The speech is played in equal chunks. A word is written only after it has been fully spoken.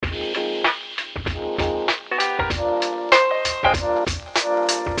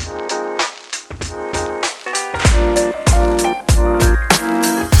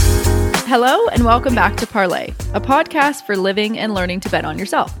and welcome back to Parlay, a podcast for living and learning to bet on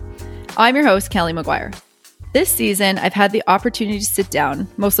yourself. I'm your host, Kelly McGuire. This season, I've had the opportunity to sit down,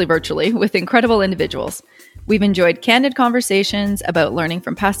 mostly virtually, with incredible individuals. We've enjoyed candid conversations about learning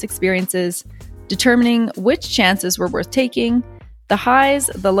from past experiences, determining which chances were worth taking, the highs,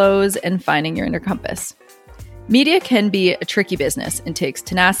 the lows, and finding your inner compass. Media can be a tricky business and takes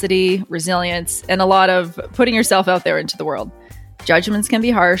tenacity, resilience, and a lot of putting yourself out there into the world. Judgments can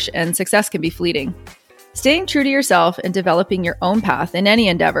be harsh and success can be fleeting. Staying true to yourself and developing your own path in any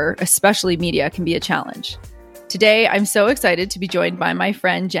endeavor, especially media, can be a challenge. Today, I'm so excited to be joined by my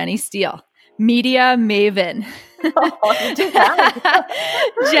friend Jenny Steele, media maven.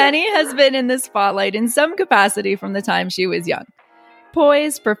 Jenny has been in the spotlight in some capacity from the time she was young.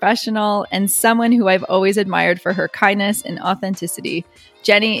 Poised, professional, and someone who I've always admired for her kindness and authenticity.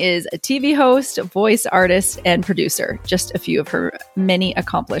 Jenny is a TV host, voice artist, and producer, just a few of her many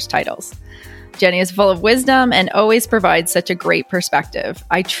accomplished titles. Jenny is full of wisdom and always provides such a great perspective.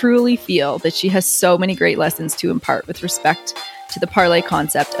 I truly feel that she has so many great lessons to impart with respect to the parlay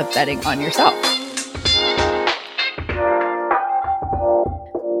concept of betting on yourself.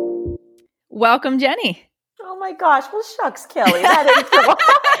 Welcome, Jenny. Oh my gosh. Well, shucks, Kelly. That is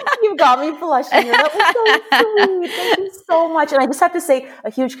you got me blushing here. That was so sweet. Thank you so much. And I just have to say a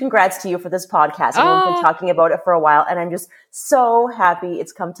huge congrats to you for this podcast. We've been talking about it for a while, and I'm just so happy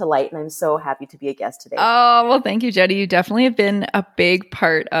it's come to light, and I'm so happy to be a guest today. Oh, well, thank you, Jenny. You definitely have been a big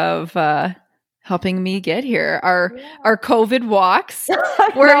part of helping me get here. Our COVID walks,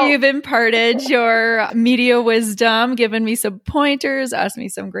 where you've imparted your media wisdom, given me some pointers, asked me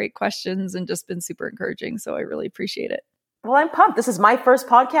some great questions, and just been super encouraging. So I really appreciate it. Well, I'm pumped. This is my first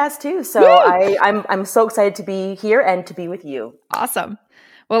podcast too. So I'm so excited to be here and to be with you. Awesome.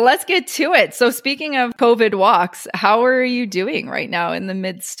 Well, let's get to it. So speaking of COVID walks, how are you doing right now in the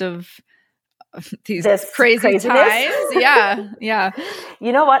midst of these crazy times? Yeah.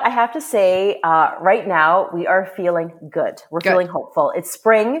 You know what? I have to say, right now we are feeling good. We're feeling hopeful. It's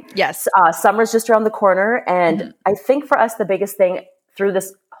spring. Yes. Summer's just around the corner. And I think for us, the biggest thing through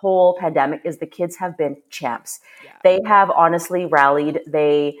this whole pandemic is the kids have been champs. Yeah. They have honestly rallied.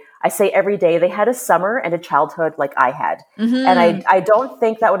 I say every day they had a summer and a childhood like I had. Mm-hmm. And I don't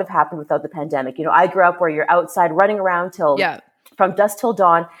think that would have happened without the pandemic. You know, I grew up where you're outside running around from dusk till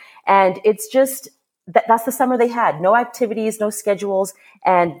dawn. And it's just, that's the summer they had. No activities, no schedules.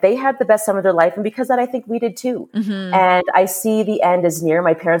 And they had the best summer of their life. And because of that, I think we did too. Mm-hmm. And I see the end is near.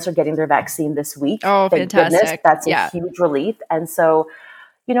 My parents are getting their vaccine this week. Oh, Thank fantastic. goodness. That's a huge relief. And so,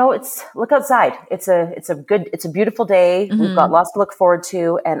 you know, look outside. It's a beautiful day. Mm-hmm. We've got lots to look forward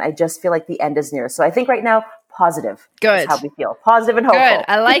to. And I just feel like the end is near. So I think right now, positive. Good. Is how we feel. Positive and hopeful. Good.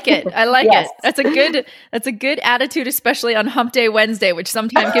 I like it. Yes. it. That's a good attitude, especially on Hump Day Wednesday, which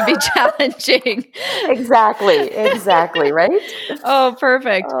sometimes can be challenging. Exactly. Right? Oh,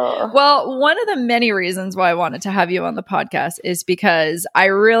 perfect. Well, one of the many reasons why I wanted to have you on the podcast is because I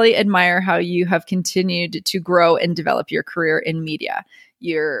really admire how you have continued to grow and develop your career in media.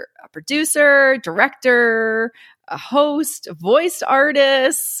 You're a producer, director, a host, a voice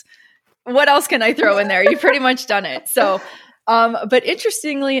artist. What else can I throw in there? You've pretty much done it. So, but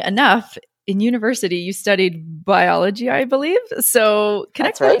interestingly enough, in university, you studied biology, I believe. So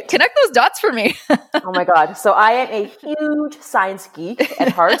connect those dots for me. Oh my God. So I am a huge science geek at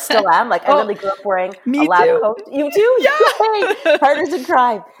heart, still am. Like I really grew up wearing a lab coat. You too? Yeah. Partners in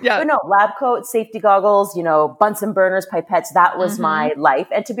crime. Yeah. But no, lab coat, safety goggles, Bunsen burners, pipettes. That was my life.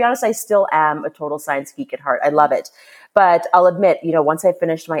 And to be honest, I still am a total science geek at heart. I love it. But I'll admit, once I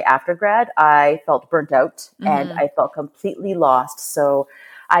finished my aftergrad, I felt burnt out and I felt completely lost. So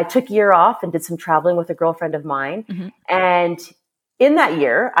I took a year off and did some traveling with a girlfriend of mine. Mm-hmm. And in that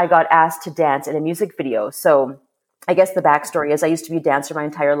year, I got asked to dance in a music video. So I guess the backstory is I used to be a dancer my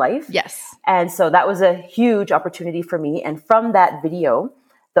entire life. Yes. And so that was a huge opportunity for me. And from that video,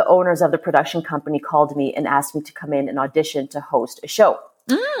 the owners of the production company called me and asked me to come in and audition to host a show.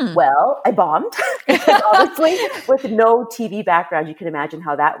 Well, I bombed because obviously with no TV background, you can imagine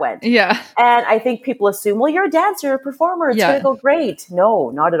how that went. Yeah. And I think people assume, well, you're a dancer, a performer. It's going to go great. No,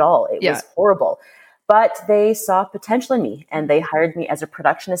 not at all. It was horrible. But they saw potential in me and they hired me as a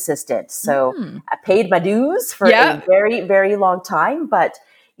production assistant. So I paid my dues for a very, very long time. But,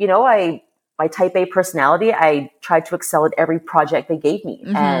 my type A personality, I tried to excel at every project they gave me.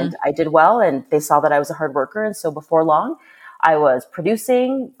 Mm-hmm. And I did well. And they saw that I was a hard worker. And so before long, I was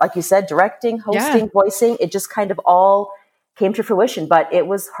producing, like you said, directing, hosting, voicing. It just kind of all came to fruition, but it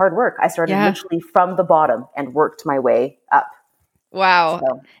was hard work. I started literally from the bottom and worked my way up. Wow.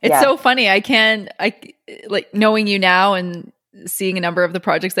 So, it's so funny. I like knowing you now and seeing a number of the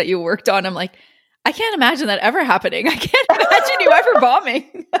projects that you worked on. I'm like, I can't imagine that ever happening. I can't imagine you ever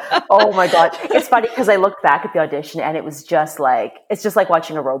bombing. Oh my God. It's funny because I looked back at the audition and it's just like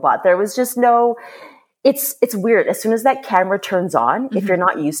watching a robot. There was just it's weird. As soon as that camera turns on, if you're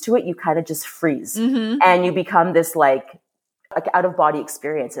not used to it, you kind of just freeze and you become this like out of body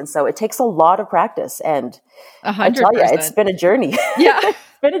experience. And so it takes a lot of practice, and 100%. I tell you, it's been a journey. Yeah. It's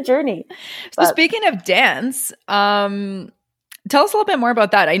been a journey. So speaking of dance, tell us a little bit more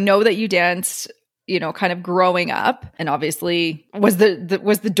about that. I know that you danced, kind of growing up, and obviously was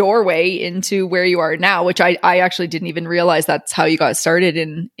the doorway into where you are now, which I actually didn't even realize that's how you got started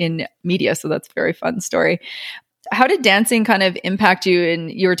in media. So that's a very fun story. How did dancing kind of impact you?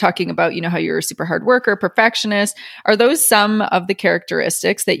 And you were talking about, how you're a super hard worker, perfectionist. Are those some of the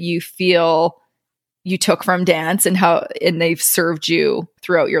characteristics that you feel you took from dance and they've served you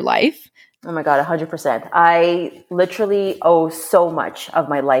throughout your life? Oh my God, 100%. I literally owe so much of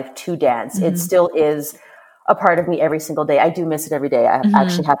my life to dance. It still is a part of me every single day. I do miss it every day, I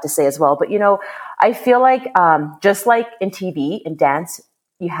actually have to say as well. But, I feel like just like in TV, in dance,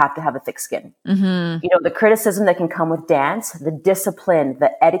 you have to have a thick skin. The criticism that can come with dance, the discipline, the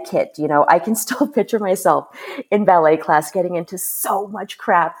etiquette, I can still picture myself in ballet class getting into so much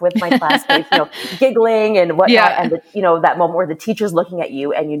crap with my classmates, giggling and whatnot. Yeah. And that moment where the teacher's looking at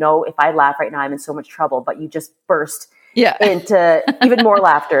you and if I laugh right now, I'm in so much trouble, but you just burst into even more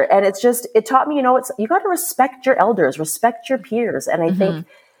laughter. And it taught me, you got to respect your elders, respect your peers. And I think,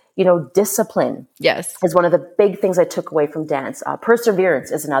 discipline is one of the big things I took away from dance. Perseverance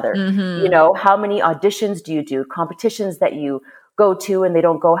is another. How many auditions do you do? Competitions that you go to and they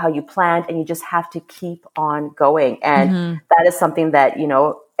don't go how you planned, and you just have to keep on going. And that is something that,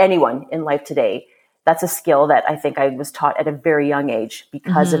 anyone in life today, that's a skill that I think I was taught at a very young age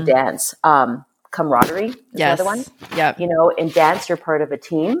because of dance. Camaraderie is another one. Yeah. In dance, you're part of a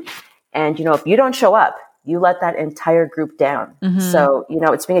team. And, if you don't show up, you let that entire group down. So,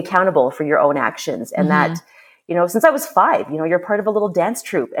 it's being accountable for your own actions. And that, since I was 5, you're part of a little dance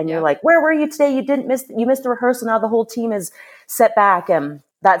troupe and you're like, where were you today? You missed the rehearsal. Now the whole team is set back. And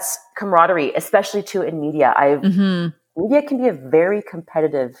that's camaraderie, especially too in media. Media can be a very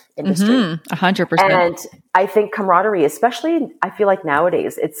competitive industry. 100%. And I think camaraderie, especially I feel like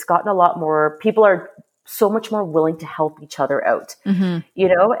nowadays, it's gotten a lot more, people are so much more willing to help each other out, and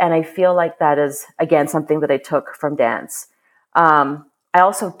I feel like that is, again, something that I took from dance. I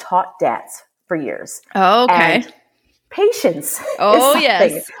also taught dance for years. Oh, okay. And patience. Oh,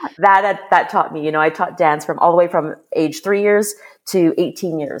 yes. That taught me, I taught dance from all the way from age 3 years to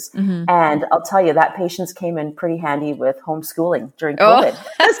 18 years. And I'll tell you, that patience came in pretty handy with homeschooling during COVID.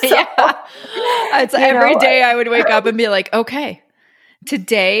 It's every day I would wake up and be like, okay,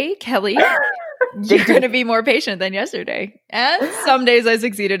 today, Kelly, you're going to be more patient than yesterday. And some days I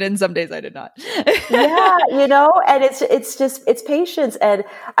succeeded and some days I did not. And it's patience. And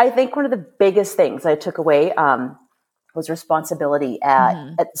I think one of the biggest things I took away was responsibility.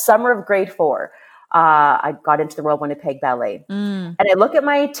 At summer of grade 4, I got into the Royal Winnipeg Ballet. And I look at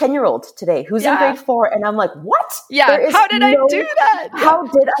my 10-year-old today who's in grade 4 and I'm like, what? Yeah. How did I do that? How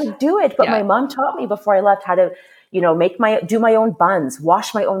did I do it? But my mom taught me before I left how to do my own buns,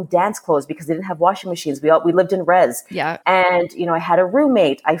 wash my own dance clothes because they didn't have washing machines. We lived in res. Yeah. And, I had a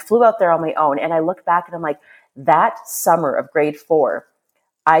roommate. I flew out there on my own, and I look back and I'm like, that summer of grade 4,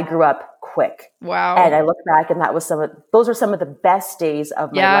 I grew up quick. Wow. And I look back and those were some of the best days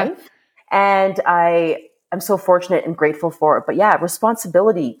of my life. And I'm so fortunate and grateful for it. But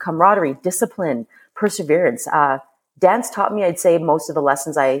responsibility, camaraderie, discipline, perseverance. Dance taught me, I'd say, most of the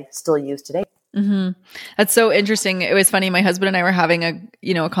lessons I still use today. That's so interesting. It was funny. My husband and I were having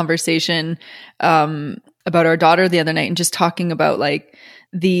a conversation about our daughter the other night and just talking about like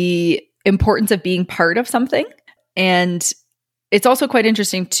the importance of being part of something. And it's also quite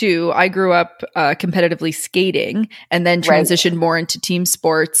interesting too. I grew up competitively skating and then transitioned more into team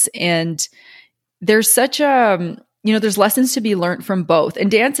sports. And there's such there's lessons to be learned from both.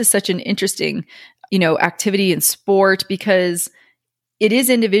 And dance is such an interesting, activity and sport because it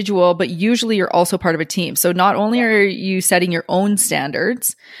is individual, but usually you're also part of a team. So not only are you setting your own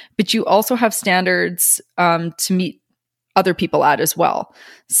standards, but you also have standards to meet other people at as well.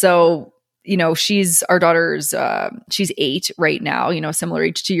 So, our daughter's, she's 8 right now, similar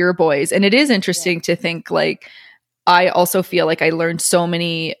age to your boys. And it is interesting to think like, I also feel like I learned so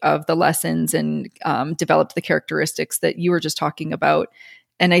many of the lessons and developed the characteristics that you were just talking about.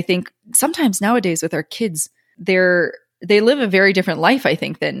 And I think sometimes nowadays with our kids, they live a very different life, I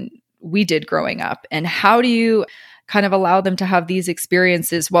think, than we did growing up. And how do you kind of allow them to have these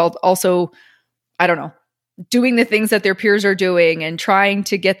experiences while also, I don't know, doing the things that their peers are doing and trying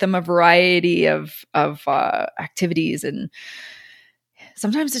to get them a variety of activities. And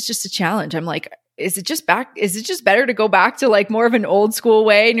sometimes it's just a challenge. I'm like, is it just better to go back to like more of an old school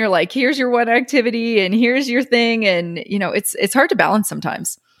way? And you're like, here's your one activity and here's your thing. And it's hard to balance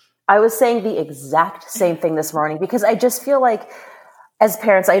sometimes. I was saying the exact same thing this morning because I just feel like as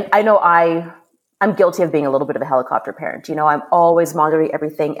parents, I know I'm guilty of being a little bit of a helicopter parent. I'm always monitoring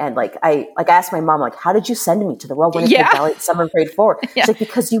everything. And I asked my mom, like, how did you send me to the Royal Winnipeg Ballet Summer Grade 4? Yeah. She's like,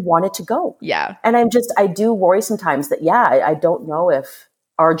 because you wanted to go. Yeah. And I do worry sometimes that, I don't know if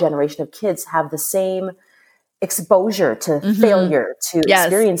our generation of kids have the same exposure to failure, to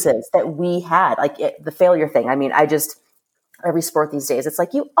experiences that we had, like the failure thing. I mean, every sport these days, it's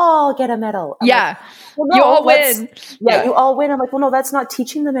like, you all get a medal. I'm like, well, no, you all win. You all win. I'm like, well, no, that's not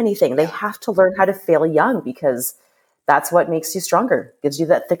teaching them anything. They have to learn how to fail young because that's what makes you stronger, gives you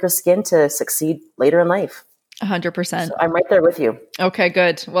that thicker skin to succeed later in life. 100%. So I'm right there with you. Okay,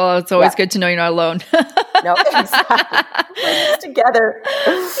 good. Well, it's always good to know you're not alone. No, exactly. We're together.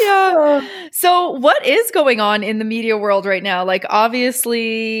 Yeah. So what is going on in the media world right now? Like,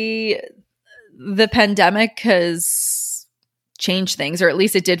 obviously, the pandemic has change things, or at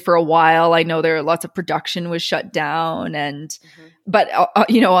least it did for a while. I know there are lots of production was shut down but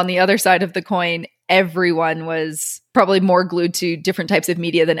on the other side of the coin, everyone was probably more glued to different types of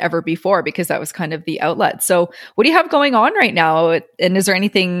media than ever before because that was kind of the outlet. So what do you have going on right now? And is there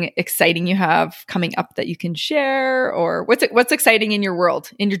anything exciting you have coming up that you can share, or what's exciting in your world,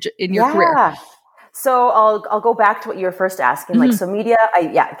 in your career? So I'll go back to what you were first asking. Like, so media,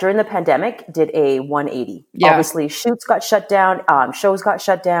 during the pandemic did a 180. Yeah. Obviously shoots got shut down, shows got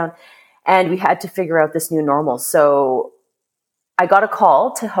shut down, and we had to figure out this new normal. So I got a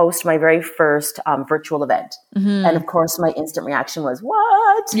call to host my very first virtual event. And of course my instant reaction was,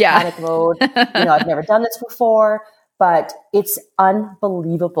 what? Yeah. Panic mode. I've never done this before, but it's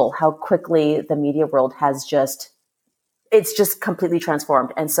unbelievable how quickly the media world has it's just completely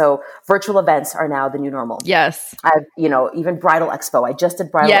transformed. And so virtual events are now the new normal. Yes. I've, even Bridal Expo. I just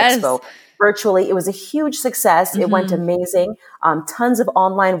did Bridal Expo virtually. It was a huge success. It went amazing. Tons of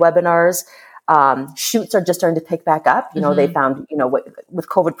online webinars. Shoots are just starting to pick back up. They found, with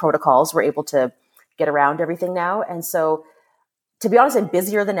COVID protocols, we're able to get around everything now. And so, to be honest, I'm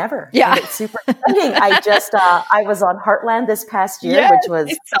busier than ever. Yeah. It's super exciting. I was on Heartland this past year, which was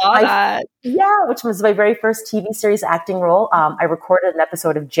which was my very first TV series acting role. I recorded an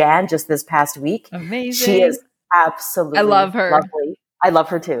episode of Jan just this past week. Amazing. She is absolutely I love her. Lovely. I love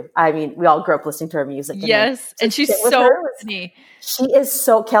her too. I mean, we all grew up listening to her music. Yes. And she's so funny. She is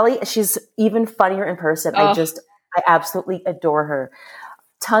so, Kelly, she's even funnier in person. I absolutely adore her.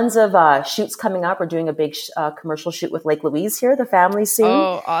 Tons of shoots coming up. We're doing a big commercial shoot with Lake Louise here, the family scene.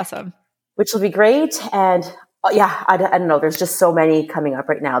 Oh, awesome. Which will be great. And I don't know. There's just so many coming up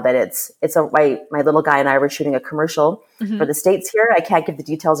right now that my little guy and I were shooting a commercial for the States here. I can't give the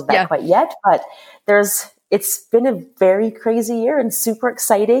details of that quite yet, but it's been a very crazy year and super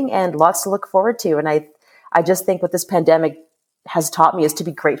exciting and lots to look forward to. And I just think what this pandemic has taught me is to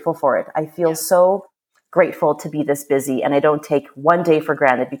be grateful for it. I feel so grateful to be this busy, and I don't take one day for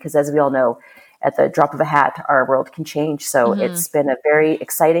granted because, as we all know, at the drop of a hat, our world can change. So it's been a very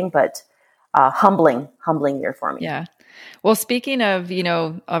exciting but humbling year for me. Yeah. Well, speaking of,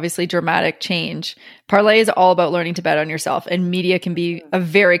 obviously dramatic change, Parlay is all about learning to bet on yourself, and media can be a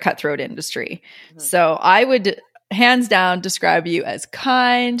very cutthroat industry. So I would hands down describe you as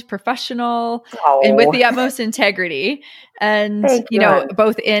kind, professional, and with the utmost integrity, and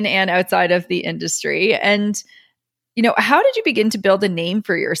both in and outside of the industry. And how did you begin to build a name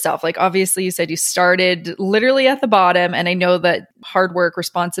for yourself? Like, obviously you said you started literally at the bottom, and I know that hard work,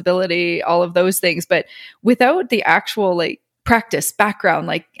 responsibility, all of those things, but without the actual practice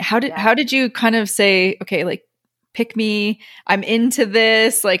background, how did you kind of say, okay, pick me, I'm into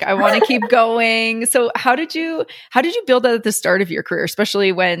this, I want to keep going. So how did you build that at the start of your career,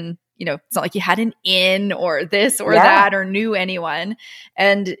 especially when, it's not like you had an in or this or that or knew anyone?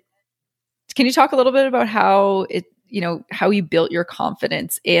 And can you talk a little bit about how you built your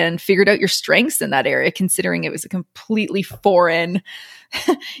confidence and figured out your strengths in that area, considering it was a completely foreign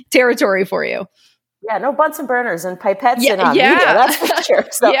territory for you? Yeah, no Bunsen burners and pipettes in media, that's for sure.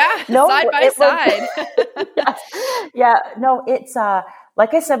 So, side by side. No, it's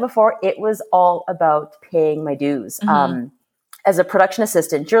like I said before, it was all about paying my dues. As a production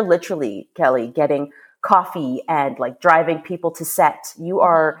assistant, you're literally, Kelly, getting coffee and driving people to set.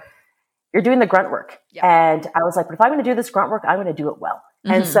 You're doing the grunt work. Yeah. And I was like, but if I'm going to do this grunt work, I'm going to do it well.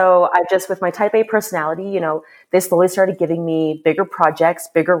 And so I just, with my type A personality, you know, they slowly started giving me bigger projects,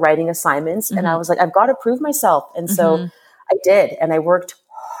 bigger writing assignments. And I was like, I've got to prove myself. And so I did. And I worked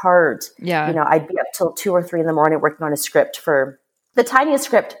hard. Yeah. You know, I'd be up till 2 or 3 in the morning working on a script for the tiniest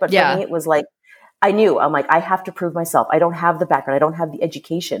script. But for me, it was like, I'm like, I have to prove myself. I don't have the background. I don't have the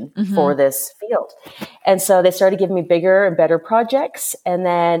education for this field. And so they started giving me bigger and better projects. And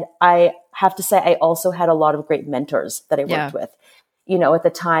then I have to say, I also had a lot of great mentors that I worked with. You know, at the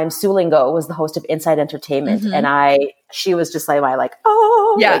time, Sue Lingo was the host of Inside Entertainment. And she was just like, I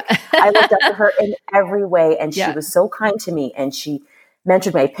looked up to her in every way. And she was so kind to me. And she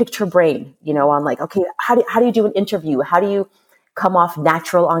mentored me. I picked her brain, you know, on like, okay, how do you do an interview? How do you come off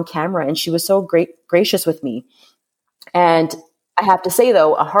natural on camera? And she was so gracious with me. And I have to say,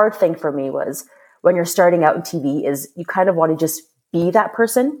 though, a hard thing for me was when you're starting out in TV is you kind of want to just be that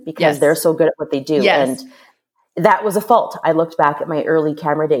person because they're so good at what they do. And that was a fault. I looked back at my early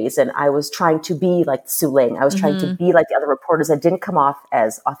camera days and I was trying to be like Sue Ling. I was trying to be like the other reporters that didn't come off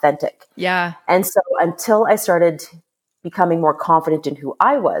as authentic. Yeah. And so until I started becoming more confident in who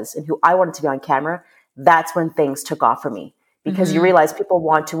I was and who I wanted to be on camera, that's when things took off for me. Because you realize people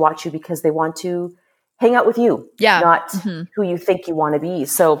want to watch you because they want to hang out with you, not who you think you want to be.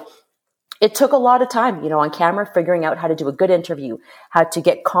 So it took a lot of time, you know, on camera, figuring out how to do a good interview, how to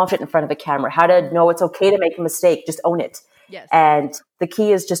get confident in front of a camera, how to know it's okay to make a mistake, just own it. Yes. And the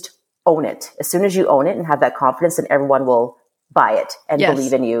key is just own it. As soon as you own it and have that confidence, then everyone will buy it and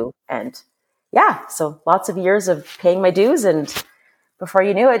believe in you. And so lots of years of paying my dues. And before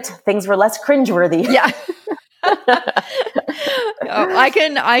you knew it, things were less cringeworthy. Yeah.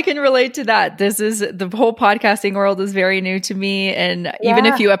 I can relate to that. The whole podcasting world is very new to me. And even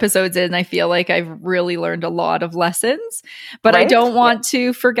a few episodes in, I feel like I've really learned a lot of lessons, but I don't want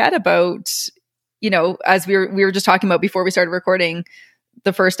to forget about, you know, as we were just talking about before we started recording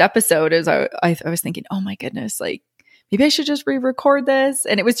the first episode, is I was thinking, oh my goodness, like maybe I should just re-record this.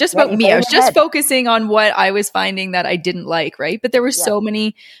 And it was just about me. I was just focusing on what I was finding that I didn't like. Right. But there were so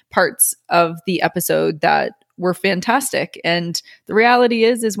many parts of the episode that were fantastic. And the reality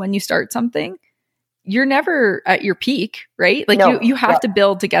is when you start something, you're never at your peak, right? Like you have to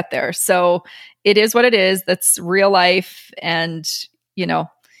build to get there. So it is what it is. That's real life. And, you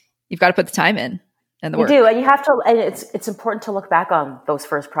know, you've got to put the time in and the work. You do. And you have to, and it's important to look back on those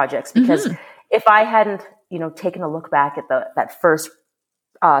first projects because if I hadn't, you know, taken a look back at that first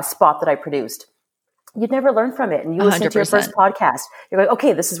spot that I produced, you'd never learn from it. And you listen to your first podcast, you're like,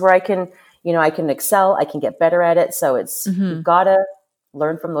 okay, this is where I can excel, I can get better at it. So it's, you've got to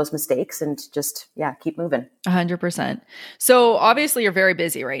learn from those mistakes and just, keep moving. 100%. So obviously you're very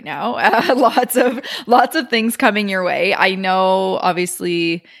busy right now. Lots of things coming your way. I know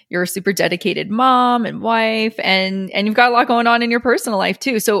obviously you're a super dedicated mom and wife and you've got a lot going on in your personal life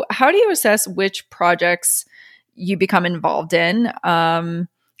too. So how do you assess which projects you become involved in? And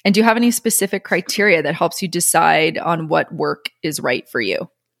do you have any specific criteria that helps you decide on what work is right for you?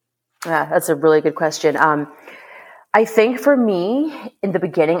 Yeah, that's a really good question. I think for me, in the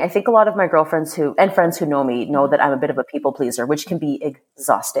beginning, I think a lot of my girlfriends and friends who know me know that I'm a bit of a people pleaser, which can be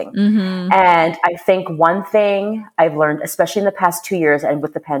exhausting. And I think one thing I've learned, especially in the past 2 years and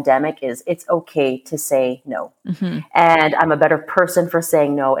with the pandemic, is it's okay to say no. And I'm a better person for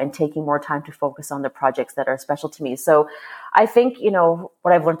saying no and taking more time to focus on the projects that are special to me. So I think, you know,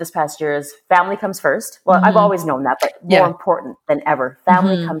 what I've learned this past year is family comes first. Well, I've always known that, but more important than ever,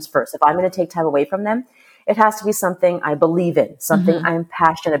 family comes first. If I'm going to take time away from them, it has to be something I believe in, something I'm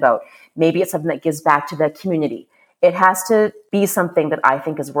passionate about. Maybe it's something that gives back to the community. It has to be something that I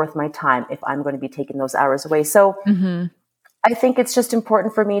think is worth my time if I'm going to be taking those hours away. So I think it's just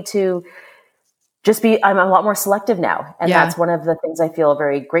important for me to just I'm a lot more selective now. And that's one of the things I feel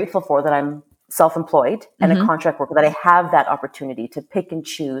very grateful for, that I'm self-employed and a contract worker, that I have that opportunity to pick and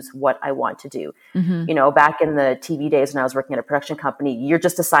choose what I want to do. You know, back in the TV days when I was working at a production company, you're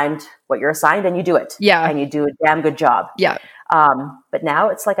just assigned what you're assigned and you do it. And you do a damn good job. But now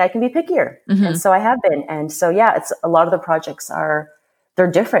it's like I can be pickier. And so I have been. And so, it's a lot of the projects they're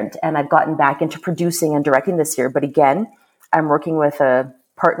different. And I've gotten back into producing and directing this year. But again, I'm working with a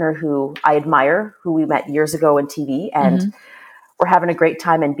partner who I admire, who we met years ago in TV. And we're having a great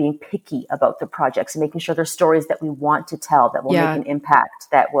time and being picky about the projects and making sure they're stories that we want to tell, that will make an impact,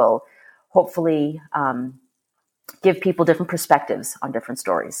 that will hopefully give people different perspectives on different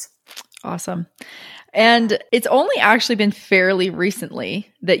stories. Awesome. And it's only actually been fairly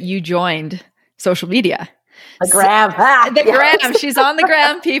recently that you joined social media. The gram. The gram. She's on the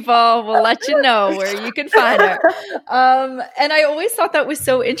gram, people. We'll let you know where you can find her. And I always thought that was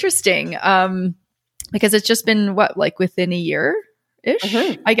so interesting because it's just been within a year?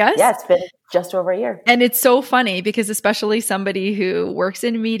 ish, I guess. Yeah, it's been just over a year. And it's so funny because especially somebody who works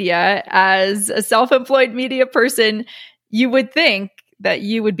in media, as a self-employed media person, you would think that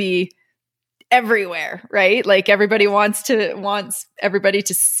you would be everywhere, right? Like everybody wants everybody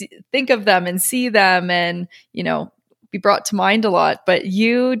to think of them and see them and, be brought to mind a lot, but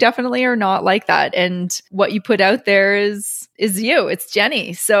you definitely are not like that. And what you put out there is you, it's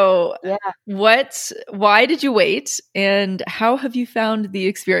Jenny. So why did you wait? And how have you found the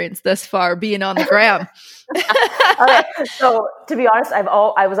experience thus far being on the gram? Okay. So to be honest,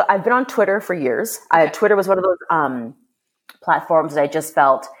 I've been on Twitter for years. Twitter was one of those platforms that I just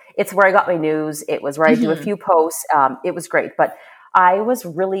felt it's where I got my news. It was where I do a few posts. It was great, but I was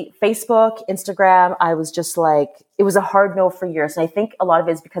really Facebook, Instagram. I was just like, it was a hard no for years. And I think a lot of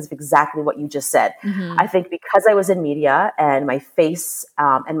it is because of exactly what you just said. I think because I was in media and my face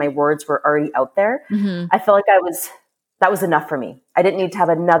and my words were already out there, I felt like that was enough for me. I didn't need to have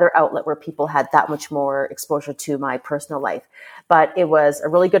another outlet where people had that much more exposure to my personal life. But it was a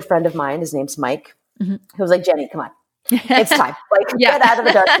really good friend of mine. His name's Mike. He was like, Jenny, come on. It's time. Get out of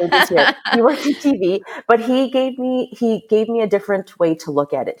the dark ages here. You work in TV, but he gave me a different way to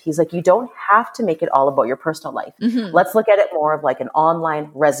look at it. He's like, you don't have to make it all about your personal life. Let's look at it more of like an online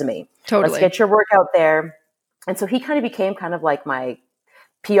resume. Totally. Let's get your work out there. And so he kind of became kind of like my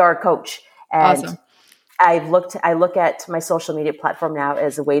PR coach. And awesome. I look at my social media platform now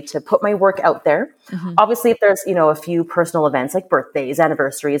as a way to put my work out there. Obviously, if there's, a few personal events like birthdays,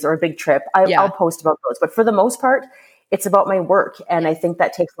 anniversaries, or a big trip, I'll post about those. But for the most part, it's about my work. And I think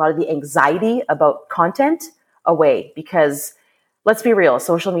that takes a lot of the anxiety about content away, because let's be real,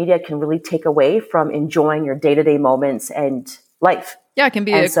 social media can really take away from enjoying your day-to-day moments and life. Yeah, it can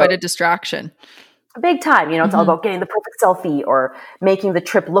be quite a distraction. Big time. It's all about getting the perfect selfie or making the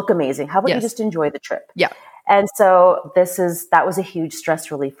trip look amazing. How about you just enjoy the trip? Yeah. And so that was a huge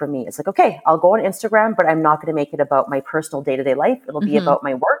stress relief for me. It's like, okay, I'll go on Instagram, but I'm not going to make it about my personal day-to-day life. It'll be about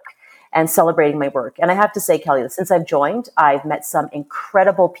my work and celebrating my work. And I have to say, Kelly, since I've joined, I've met some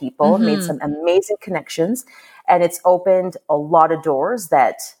incredible people, made some amazing connections, and it's opened a lot of doors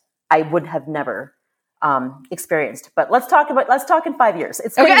that I would have never experienced. But let's talk in 5 years.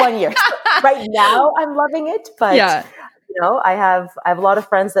 It's been 1 year. Right now I'm loving it, but I have a lot of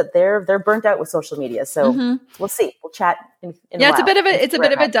friends that they're burnt out with social media. So we'll see. We'll chat in a while. It's a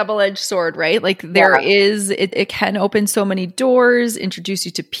bit of a double-edged sword, right? Like it can open so many doors, introduce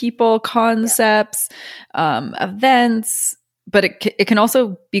you to people, concepts, events, but it can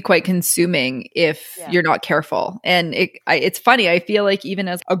also be quite consuming if you're not careful. And it's funny. I feel like even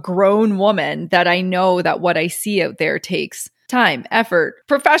as a grown woman that I know that what I see out there takes time, effort,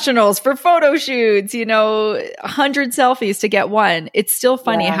 professionals for photo shoots, 100 selfies to get one. It's still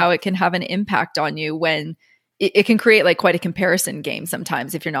funny how it can have an impact on you when it can create like quite a comparison game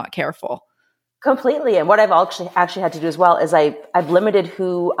sometimes if you're not careful. Completely. And what I've actually had to do as well is I've limited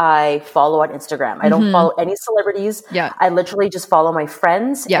who I follow on Instagram. I don't follow any celebrities. Yeah. I literally just follow my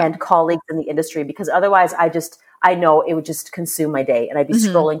friends and colleagues in the industry, because otherwise I know it would just consume my day and I'd be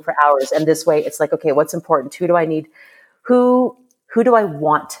scrolling for hours. And this way it's like, okay, what's important? Who do I need? Who do I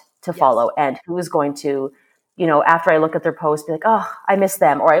want to follow, and who is going to, after I look at their post, be like, oh, I miss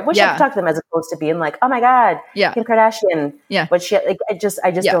them, or I wish I could talk to them, as opposed to being like, oh my God, Kim Kardashian. Yeah. But I just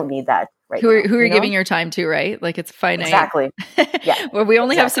don't need that right now. Who are you giving your time to, right? Like it's finite. Exactly. Yeah. Well, we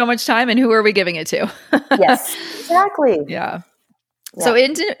only have so much time, and who are we giving it to? Yes, exactly. Yeah. So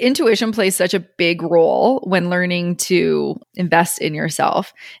intuition plays such a big role when learning to invest in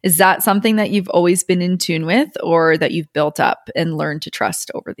yourself. Is that something that you've always been in tune with, or that you've built up and learned to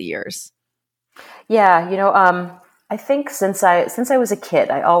trust over the years? Yeah, I think since I was a kid,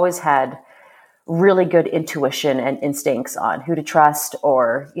 I always had really good intuition and instincts on who to trust,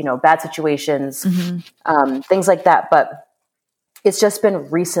 or, bad situations, things like that. But it's just been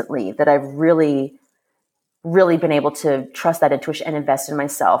recently that I've really been able to trust that intuition and invest in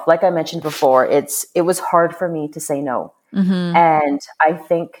myself. Like I mentioned before, it was hard for me to say no. And I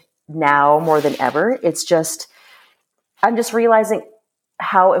think now more than ever, I'm just realizing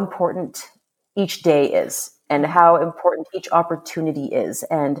how important each day is and how important each opportunity is,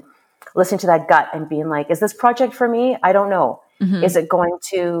 and listening to that gut and being like, is this project for me? I don't know. Is it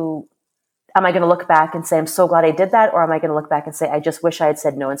am I going to look back and say, I'm so glad I did that? Or am I going to look back and say, I just wish I had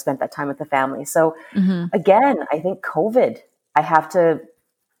said no and spent that time with the family? So again, I think COVID, I have to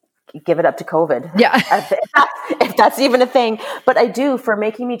give it up to COVID. Yeah. if that's even a thing. But I do, for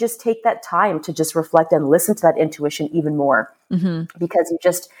making me just take that time to just reflect and listen to that intuition even more, because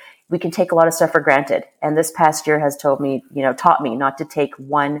we can take a lot of stuff for granted. And this past year has taught me not to take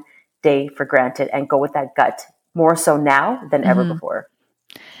one day for granted and go with that gut more so now than ever before.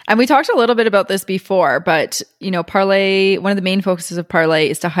 And we talked a little bit about this before, but, Parlay, one of the main focuses of Parlay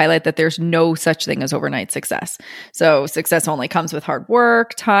is to highlight that there's no such thing as overnight success. So success only comes with hard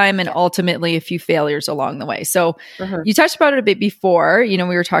work, time, and ultimately a few failures along the way. So you touched about it a bit before, we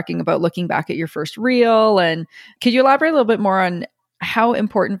were talking about looking back at your first reel. And could you elaborate a little bit more on how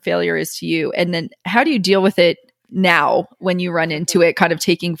important failure is to you? And then how do you deal with it now when you run into it, kind of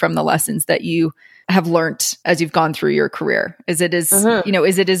taking from the lessons that you have learned as you've gone through your career? Is it as,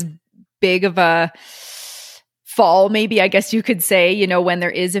 is it as big of a fall, maybe, I guess you could say, when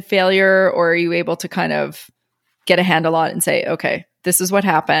there is a failure, or are you able to kind of get a handle on it and say, okay, this is what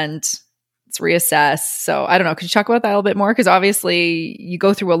happened, let's reassess? So I don't know. Could you talk about that a little bit more? Because obviously you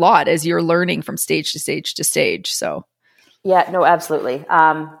go through a lot as you're learning from stage to stage to stage. So yeah, no, absolutely.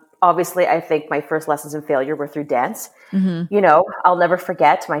 Obviously, I think my first lessons in failure were through dance. I'll never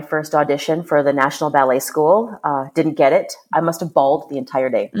forget my first audition for the National Ballet School. Didn't get it. I must have bawled the entire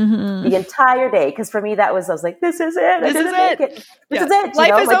day. The entire day. Because for me, I was like, this is it. This is it. This is it.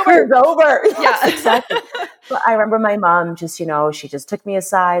 Life is my over. career's over. Yeah, exactly. But I remember my mom just, she just took me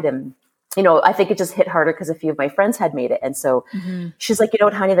aside, and I think it just hit harder because a few of my friends had made it. And so she's like,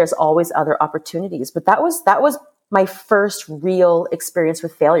 what, honey, there's always other opportunities. But that was my first real experience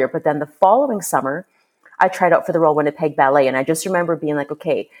with failure. But then the following summer, I tried out for the Royal Winnipeg Ballet. And I just remember being like,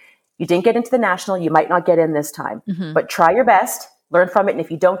 okay, you didn't get into the national, you might not get in this time, but try your best, learn from it. And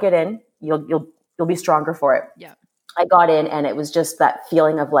if you don't get in, you'll be stronger for it. Yeah. I got in, and it was just that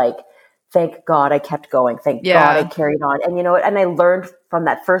feeling of like, thank God I kept going. Thank God I carried on. And and I learned from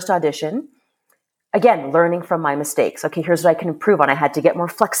that first audition. Again, learning from my mistakes. Okay, here's what I can improve on. I had to get more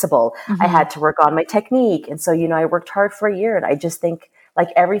flexible. I had to work on my technique. And so, I worked hard for a year, and I just think, like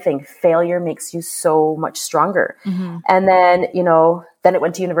everything, failure makes you so much stronger. And then, then it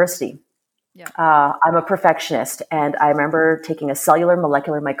went to university. Yeah. I'm a perfectionist, and I remember taking a cellular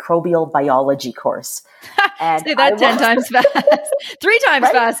molecular microbial biology course. And say that 10 times fast, 3 times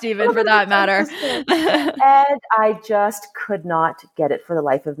fast, even for that matter. And I just could not get it for the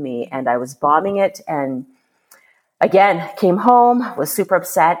life of me. And I was bombing it. And again, came home, was super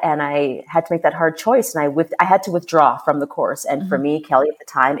upset, and I had to make that hard choice. And I had to withdraw from the course. And for me, Kelly, at the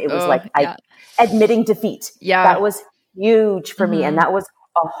time, it was admitting defeat. Yeah. That was huge for me. And that was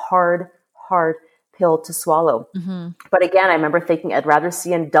a hard pill to swallow. But again, I remember thinking I'd rather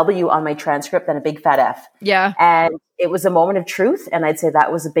see a W on my transcript than a big fat F. Yeah. And it was a moment of truth. And I'd say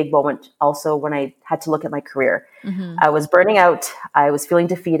that was a big moment also when I had to look at my career. I was burning out. I was feeling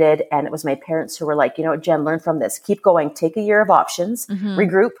defeated. And it was my parents who were like, Jen, learn from this. Keep going. Take a year of options,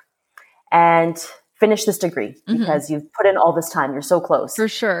 regroup, and finish this degree because you've put in all this time. You're so close. For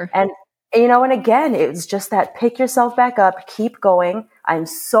sure. And again, it was just that pick yourself back up, keep going. I'm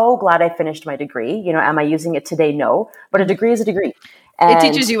so glad I finished my degree. Am I using it today? No, but a degree is a degree. And it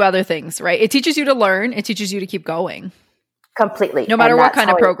teaches you other things, right? It teaches you to learn. It teaches you to keep going. Completely. No matter what kind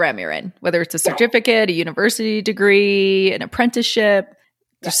of program you're in, whether it's a certificate, a university degree, an apprenticeship,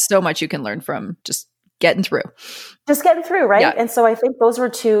 there's so much you can learn from just getting through. Right? Yeah. And so I think those were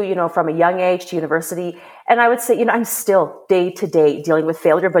two, from a young age to university. And I would say, I'm still day to day dealing with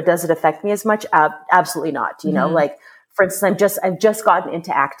failure, but does it affect me as much? Absolutely not. Like, for instance, I've just gotten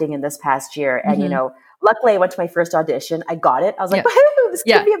into acting in this past year. And, luckily I went to my first audition. I got it. I was like, woohoo, this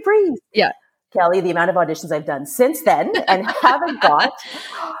could be a breeze. Yeah. Kelly, the amount of auditions I've done since then and haven't got,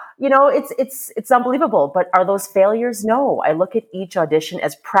 it's unbelievable. But are those failures? No. I look at each audition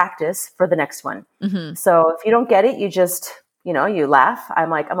as practice for the next one. So if you don't get it, you just, you laugh.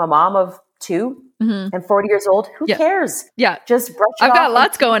 I'm a mom of 2 and 40 years old. Who cares? Yeah. Just brush it off. I've got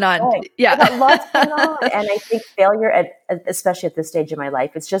lots going on. Yeah. I've got lots going on. And I think failure, especially at this stage in my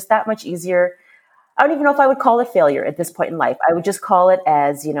life, it's just that much easier. I don't even know if I would call it failure at this point in life. I would just call it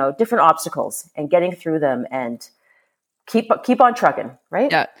as, different obstacles and getting through them and keep on trucking, right?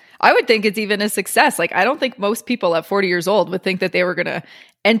 Yeah. I would think it's even a success. Like, I don't think most people at 40 years old would think that they were going to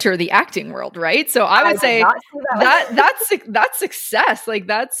enter the acting world, right? So I would say that's success. Like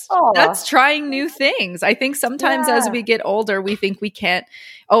that's trying new things. I think sometimes as we get older, we think we can't,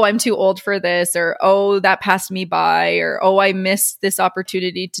 I'm too old for this, or, that passed me by, or, I missed this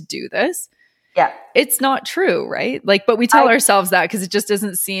opportunity to do this. Yeah. It's not true, right? Like, but we tell ourselves that because it just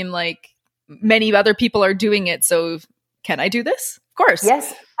doesn't seem like many other people are doing it. So can I do this? Of course.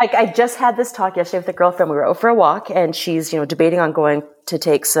 Yes. I just had this talk yesterday with a girlfriend. We were out for a walk and she's, debating on going to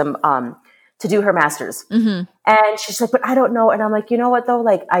take some, to do her master's. And she's like, but I don't know. And I'm like, you know what though?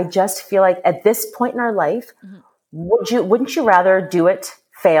 Like, I just feel like at this point in our life, wouldn't you rather do it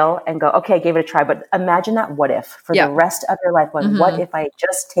fail and go, okay, I gave it a try. But imagine that what if for the rest of your life. What if I had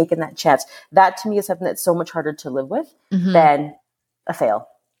just taken that chance? That to me is something that's so much harder to live with than a fail.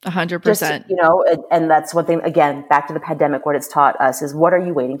 100%. Just, and that's one thing, again, back to the pandemic, what it's taught us is what are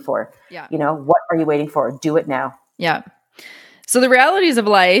you waiting for? Yeah. What are you waiting for? Do it now. Yeah. So the realities of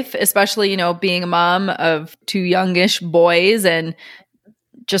life, especially, being a mom of 2 youngish boys and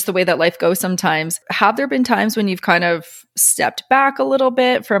just the way that life goes sometimes, have there been times when you've kind of stepped back a little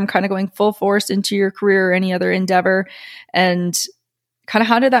bit from kind of going full force into your career or any other endeavor? And kind of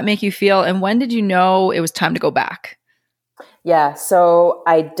how did that make you feel? And when did you know it was time to go back? Yeah. So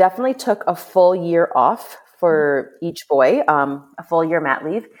I definitely took a full year off for each boy, a full year mat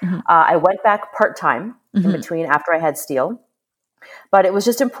leave. I went back part-time in between after I had Steele. But it was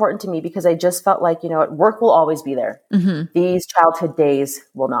just important to me because I just felt like, work will always be there. These childhood days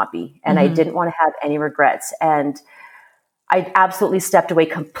will not be. And I didn't want to have any regrets. And I absolutely stepped away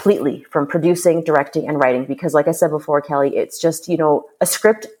completely from producing, directing, and writing because like I said before, Kelly, it's just, a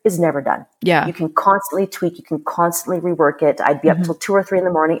script is never done. Yeah. You can constantly tweak. You can constantly rework it. I'd be up till 2 or 3 in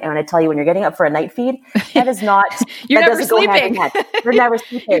the morning. And when I tell you, when you're getting up for a night feed, that is not, you're that never sleeping. You're never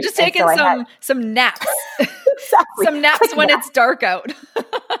sleeping. You're just taking some naps. Exactly. Some naps when it's dark out.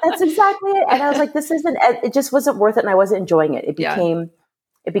 That's exactly it. And I was like, it just wasn't worth it. And I wasn't enjoying it. It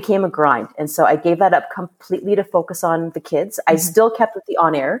became a grind. And so I gave that up completely to focus on the kids. I still kept with the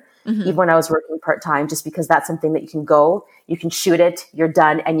on air, even when I was working part-time, just because that's something that you can go, you can shoot it, you're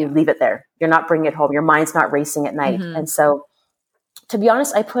done, and you leave it there. You're not bringing it home. Your mind's not racing at night. And so to be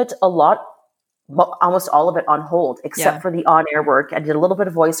honest, I put almost all of it on hold, except for the on-air work. I did a little bit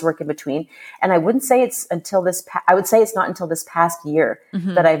of voice work in between. And I wouldn't say it's I would say it's not until this past year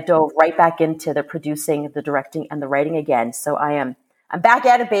that I've dove right back into the producing, the directing, and the writing again. So I'm back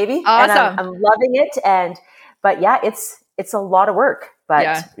at it, baby. Awesome. And I'm loving it. But yeah, it's a lot of work.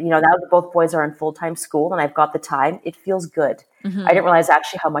 But now that both boys are in full-time school and I've got the time, it feels good. I didn't realize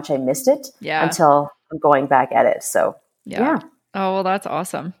actually how much I missed it until I'm going back at it. So yeah. Oh, well, that's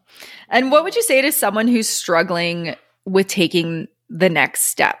awesome. And what would you say to someone who's struggling with taking the next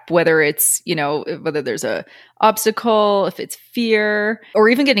step, whether it's, whether there's a obstacle, if it's fear, or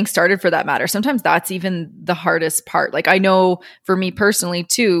even getting started for that matter? Sometimes that's even the hardest part. Like I know for me personally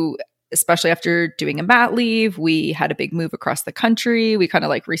too, especially after doing a mat leave, we had a big move across the country. We kind of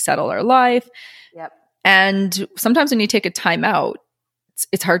like resettle our life. Yep. And sometimes when you take a time out,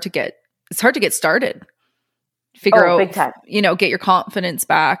 it's hard to get started. Figure out, big time. Get your confidence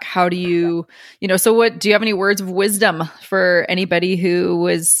back. How do you, so do you have any words of wisdom for anybody who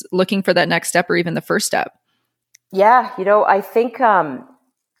was looking for that next step or even the first step? Yeah. I think,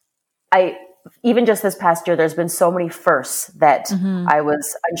 even just this past year, there's been so many firsts that I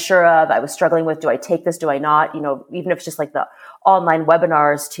was unsure of. I was struggling with, do I take this? Do I not? Even if it's just like the online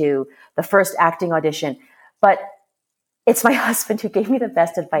webinars to the first acting audition, but it's my husband who gave me the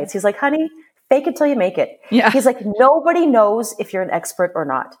best advice. He's like, honey, fake it till you make it. Yeah. He's like, nobody knows if you're an expert or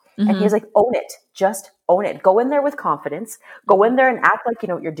not. And he's like, own it. Just own it. Go in there with confidence. Go in there and act like you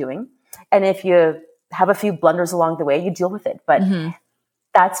know what you're doing. And if you have a few blunders along the way, you deal with it. But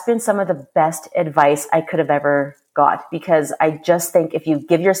that's been some of the best advice I could have ever got, because I just think if you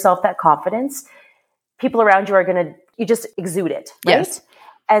give yourself that confidence, people around you you just exude it. Right? Yes.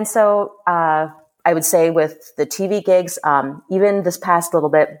 And so I would say with the TV gigs, even this past little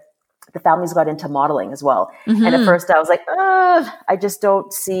bit, the families got into modeling as well. And at first I was like, I just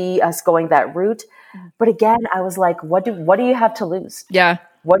don't see us going that route. But again, I was like, what do you have to lose? Yeah.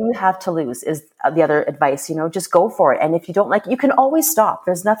 What do you have to lose is the other advice, just go for it. And if you don't like it, you can always stop.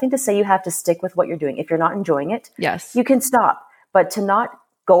 There's nothing to say you have to stick with what you're doing. If you're not enjoying it, yes, you can stop. But to not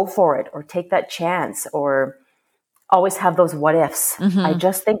go for it or take that chance or always have those what ifs, I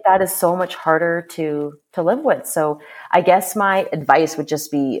just think that is so much harder to live with. So I guess my advice would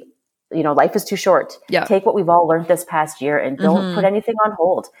just be, life is too short. Yeah. Take what we've all learned this past year and don't put anything on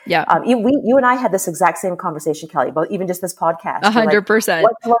hold. Yeah. You and I had this exact same conversation, Kelly, about even just this podcast. 100%.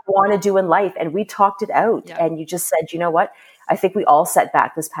 What do I want to do in life? And we talked it out. Yeah. And you just said, you know what? I think we all sat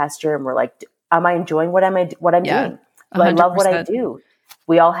back this past year and we're like, am I enjoying what I'm doing? Do I love what I do?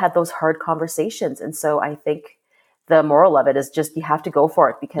 We all had those hard conversations. And so I think the moral of it is just, you have to go for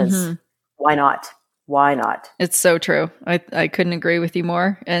it because why not? Why not? It's so true. I couldn't agree with you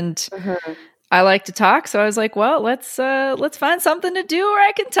more. And I like to talk. So I was like, well, let's find something to do where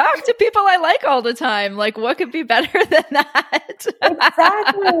I can talk to people I like all the time. Like, what could be better than that?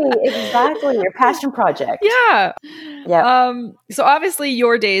 Exactly. Your passion project. Yeah. Yeah. So obviously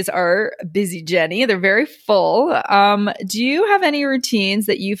your days are busy, Jenny. They're very full. Do you have any routines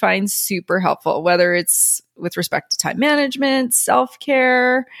that you find super helpful, whether it's with respect to time management,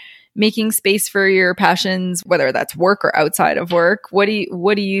 self-care, making space for your passions, whether that's work or outside of work? What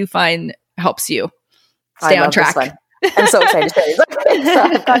do you find helps you stay on track? This one. I'm so excited to say this. So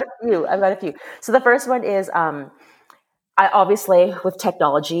I've got a few. So the first one is, I obviously, with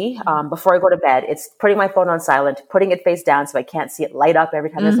technology, before I go to bed, it's putting my phone on silent, putting it face down so I can't see it light up every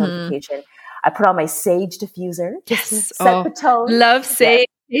time there's a notification. I put on my Sage diffuser just to set the tone. Love Sage.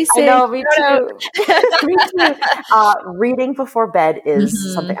 Yes. I know, me too. Me too. Reading before bed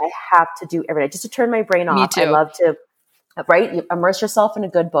is something I have to do every night just to turn my brain off. Me too. I love to, you immerse yourself in a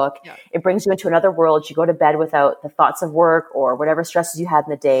good book. Yeah. It brings you into another world. You go to bed without the thoughts of work or whatever stresses you had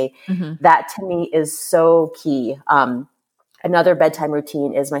in the day. That to me is so key. Another bedtime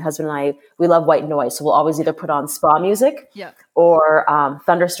routine is my husband and I, we love white noise. So we'll always either put on spa music or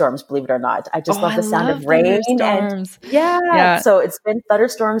thunderstorms, believe it or not. I just love the sound of rain. So it's been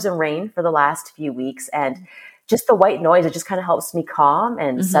thunderstorms and rain for the last few weeks. And just the white noise, it just kind of helps me calm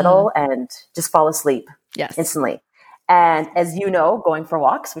and settle and just fall asleep instantly. And as you know, going for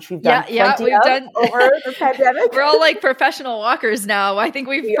walks, which we've done plenty over the pandemic. We're all like professional walkers now. I think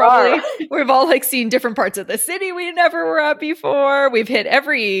we've all like seen different parts of the city we never were at before. We've hit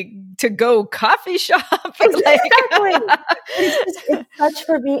every to-go coffee shop. Exactly. It's such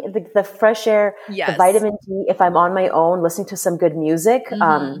for me, the fresh air, the vitamin D. If I'm on my own, listening to some good music,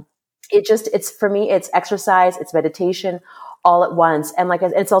 it's for me, it's exercise, it's meditation, all at once. And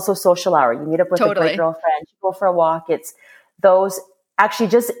it's also social hour. You meet up with a great girlfriend, you go for a walk. It's those actually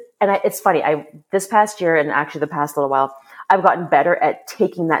it's funny. This past year and actually the past little while, I've gotten better at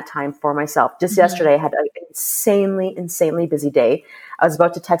taking that time for myself. Just yesterday, I had an insanely busy day. I was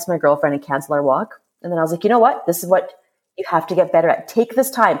about to text my girlfriend and cancel our walk. And then I was like, you know what? This is what you have to get better at. Take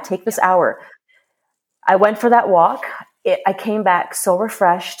this time, take this hour. I went for that walk. I came back so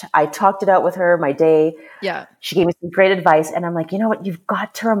refreshed. I talked it out with her, my day. Yeah. She gave me some great advice. And I'm like, you know what? You've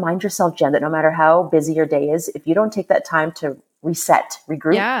got to remind yourself, Jen, that no matter how busy your day is, if you don't take that time to reset,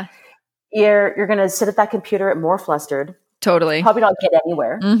 regroup, you're going to sit at that computer more flustered. Totally. Probably not get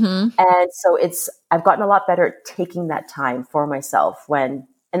anywhere. And so I've gotten a lot better at taking that time for myself when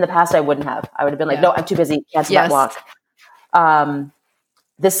in the past I wouldn't have. I would have been like, no, I'm too busy. Cancel that walk.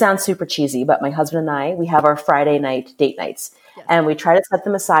 This sounds super cheesy, but my husband and I, we have our Friday night date nights and we try to set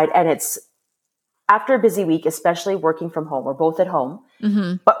them aside. And it's after a busy week, especially working from home. We're both at home,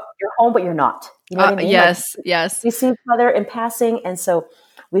 but you're home, but you're not. You know what I mean? Yes. We see each other in passing. And so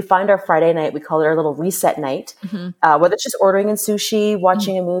we find our Friday night, we call it our little reset night, whether it's just ordering in sushi,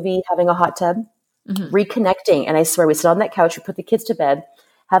 watching a movie, having a hot tub, reconnecting. And I swear we sit on that couch, we put the kids to bed,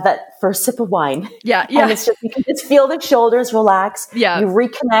 have that first sip of wine. And it's just, you can just feel the shoulders relax. You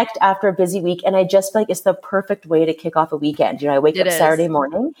reconnect after a busy week. And I just feel like it's the perfect way to kick off a weekend. You know, I wake up Saturday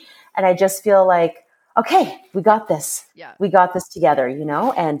morning and I just feel like, okay, we got this. We got this together, you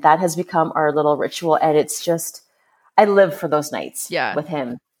know, and that has become our little ritual. And it's just, I live for those nights with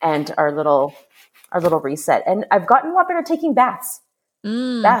him and our little reset. And I've gotten a lot better at taking baths.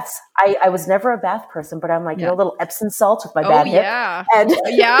 Baths. I was never a bath person, but I'm like, you know, a little Epsom salt with my bad hip. And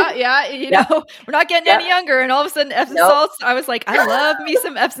you know, we're not getting any younger. And all of a sudden Epsom salts, I was like, I love me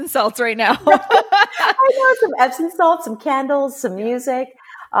some Epsom salts right now. I know, some Epsom salts, some candles, some music.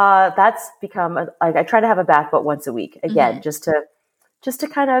 That's become, I try to have a bath about once a week again, just to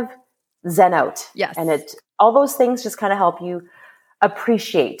kind of zen out. And all those things just kind of help you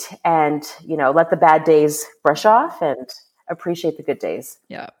appreciate and, you know, let the bad days brush off and appreciate the good days.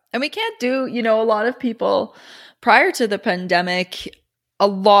 And we can't do, you know, a lot of people prior to the pandemic, a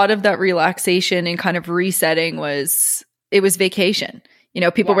lot of that relaxation and kind of resetting was vacation. You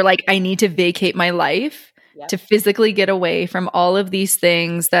know, people were like, I need to vacate my life to physically get away from all of these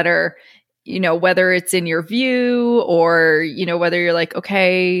things that are, you know, whether it's in your view or, you know, whether you're like,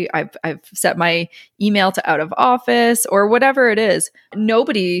 okay, I've set my email to out of office or whatever it is.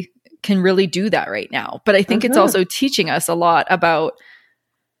 Nobody can really do that right now. But I think it's also teaching us a lot about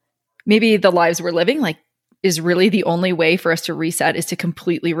maybe the lives we're living, like, is really the only way for us to reset is to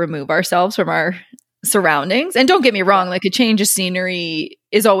completely remove ourselves from our surroundings. And don't get me wrong, like a change of scenery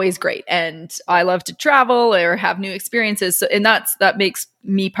is always great. And I love to travel or have new experiences. So, and that makes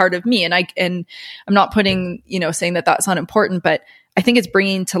me part of me. And I'm not putting, you know, saying that that's not important, but I think it's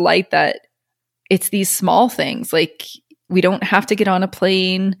bringing to light that it's these small things. Like, we don't have to get on a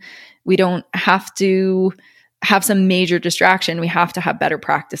plane. We don't have to have some major distraction. We have to have better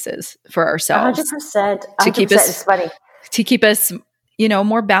practices for ourselves. 100%. To keep us, it's funny. To keep us, you know,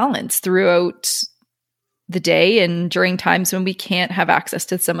 more balanced throughout the day and during times when we can't have access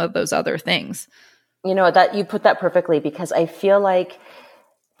to some of those other things. You know, that you put that perfectly, because I feel like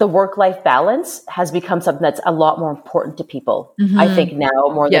the work-life balance has become something that's a lot more important to people. I think now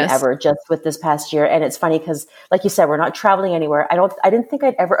more than ever, just with this past year. And it's funny because, like you said, we're not traveling anywhere. I didn't think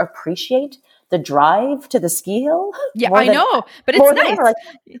I'd ever appreciate the drive to the ski hill. Yeah, I know, but it's nice.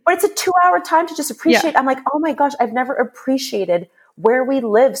 But it's a 2-hour time to just appreciate. I'm like, oh my gosh, I've never appreciated where we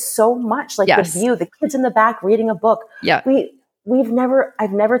live so much. Like the view, the kids in the back reading a book. Yeah,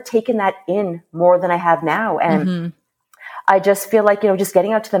 I've never taken that in more than I have now. And I just feel like, just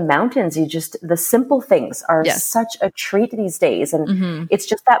getting out to the mountains, the simple things are such a treat these days. And it's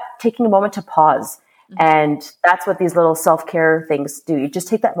just that taking a moment to pause. And that's what these little self-care things do. You just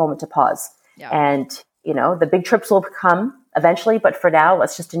take that moment to pause. Yeah. And, the big trips will come eventually. But for now,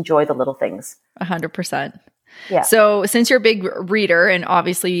 let's just enjoy the little things. 100%. Yeah. So since you're a big reader and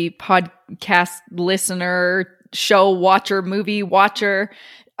obviously podcast listener, show watcher, movie watcher,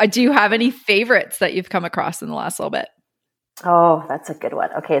 do you have any favorites that you've come across in the last little bit? Oh, that's a good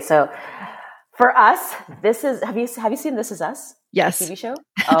one. Okay, so for us, have you seen This Is Us? Yes. TV show?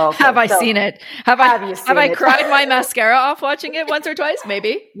 Oh, okay. Have I seen it? Have I cried my mascara off watching it once or twice?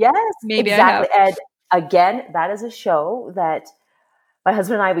 Maybe. Yes. Maybe exactly. I have. And again, that is a show that my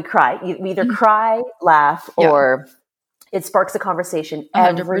husband and I, we cry. We either cry, laugh, or it sparks a conversation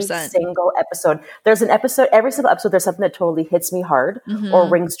 100%. Every single episode. There's an episode, every single episode, there's something that totally hits me hard or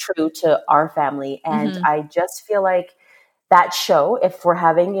rings true to our family. And I just feel like that show, if we're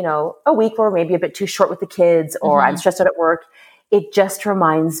having, a week where we're maybe a bit too short with the kids or I'm stressed out at work, it just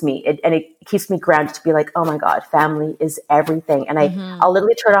reminds me and it keeps me grounded to be like, oh my God, family is everything. And I'll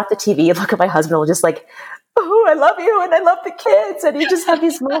literally turn off the TV and look at my husband and just like, oh, I love you and I love the kids. And you just have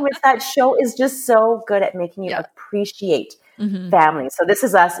these moments. That show is just so good at making you appreciate family. So This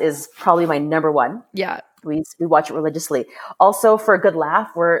Is Us is probably my number one. Yeah. We watch it religiously. Also, for a good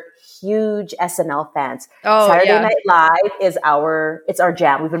laugh, we're huge SNL fans. Oh, Saturday Night Live it's our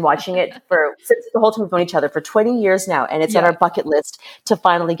jam. We've been watching it since the whole time we've known each other for 20 years now, and it's on our bucket list to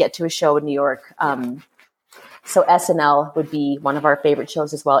finally get to a show in New York. So SNL would be one of our favorite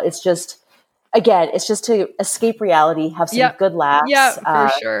shows as well. It's just, again, it's just to escape reality, have some good laughs. Yeah,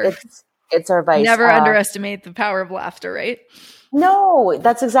 for sure. It's our vice. Never underestimate the power of laughter, right? No,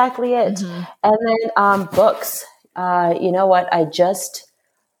 that's exactly it. And then books. You know what?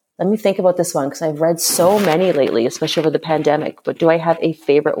 Let me think about this one because I've read so many lately, especially over the pandemic. But do I have a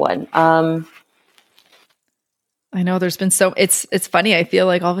favorite one? I know there's been it's funny. I feel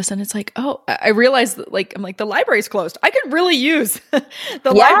like all of a sudden it's like, oh, I realized that I'm like, the library's closed. I could really use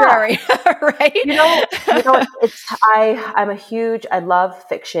the library, right? You know, I love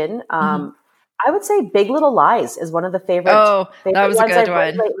fiction. I would say Big Little Lies is one of the favorite. Oh, that was a good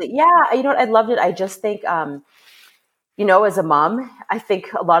one. Lately. Yeah, you know what? I loved it. I just think, as a mom, I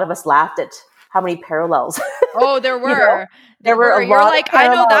think a lot of us laughed at how many parallels. Oh, there were. There were a lot. You're like,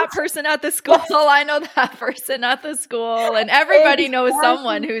 I know that person at the school. I know that person at the school. And everybody knows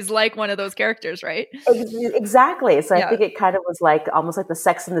someone who's like one of those characters, right? Exactly. So I think it kind of was like almost like the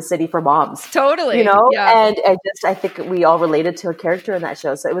Sex and the City for moms. Totally. Yeah. And I think we all related to a character in that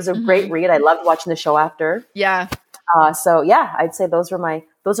show. So it was a great read. I loved watching the show after. Yeah. So yeah, I'd say those are my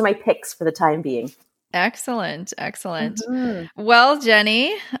picks for the time being. Excellent. Well,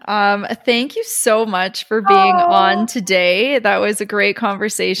 Jenny, thank you so much for being on today. That was a great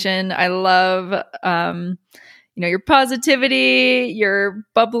conversation. I love, your positivity, your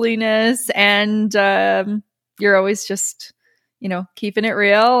bubbliness, and you're always just, keeping it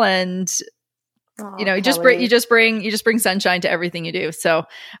real and. You just bring sunshine to everything you do. So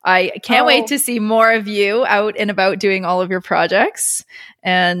I can't wait to see more of you out and about doing all of your projects.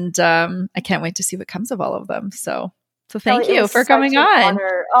 And I can't wait to see what comes of all of them. So thank you for coming on.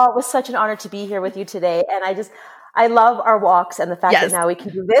 It was such an honor to be here with you today. And I love our walks and the fact that now we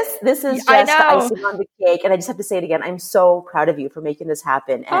can do this. This is just the icing on the cake. And I just have to say it again. I'm so proud of you for making this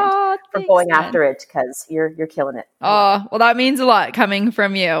happen and for going after it because you're killing it. Oh, well, that means a lot coming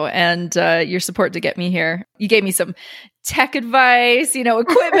from you and your support to get me here. You gave me some tech advice,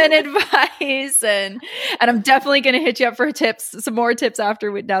 equipment advice, and I'm definitely going to hit you up for some more tips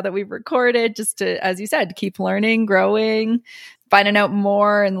after now that we've recorded, just to, as you said, keep learning, growing, finding out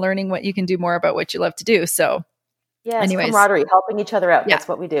more and learning what you can do more about what you love to do. So yes, anyways, camaraderie, helping each other out. That's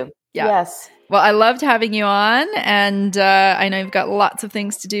what we do. Yeah. Yes. Well, I loved having you on, and I know you've got lots of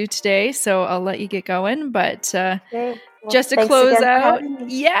things to do today, so I'll let you get going. But just to close out,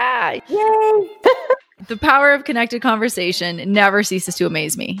 yay! The power of connected conversation never ceases to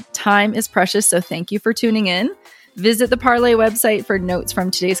amaze me. Time is precious, so thank you for tuning in. Visit the Parlay website for notes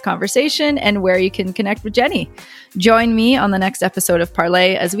from today's conversation and where you can connect with Jenny. Join me on the next episode of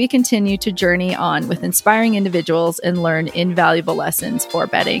Parlay as we continue to journey on with inspiring individuals and learn invaluable lessons for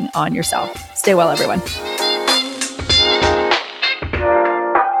betting on yourself. Stay well, everyone.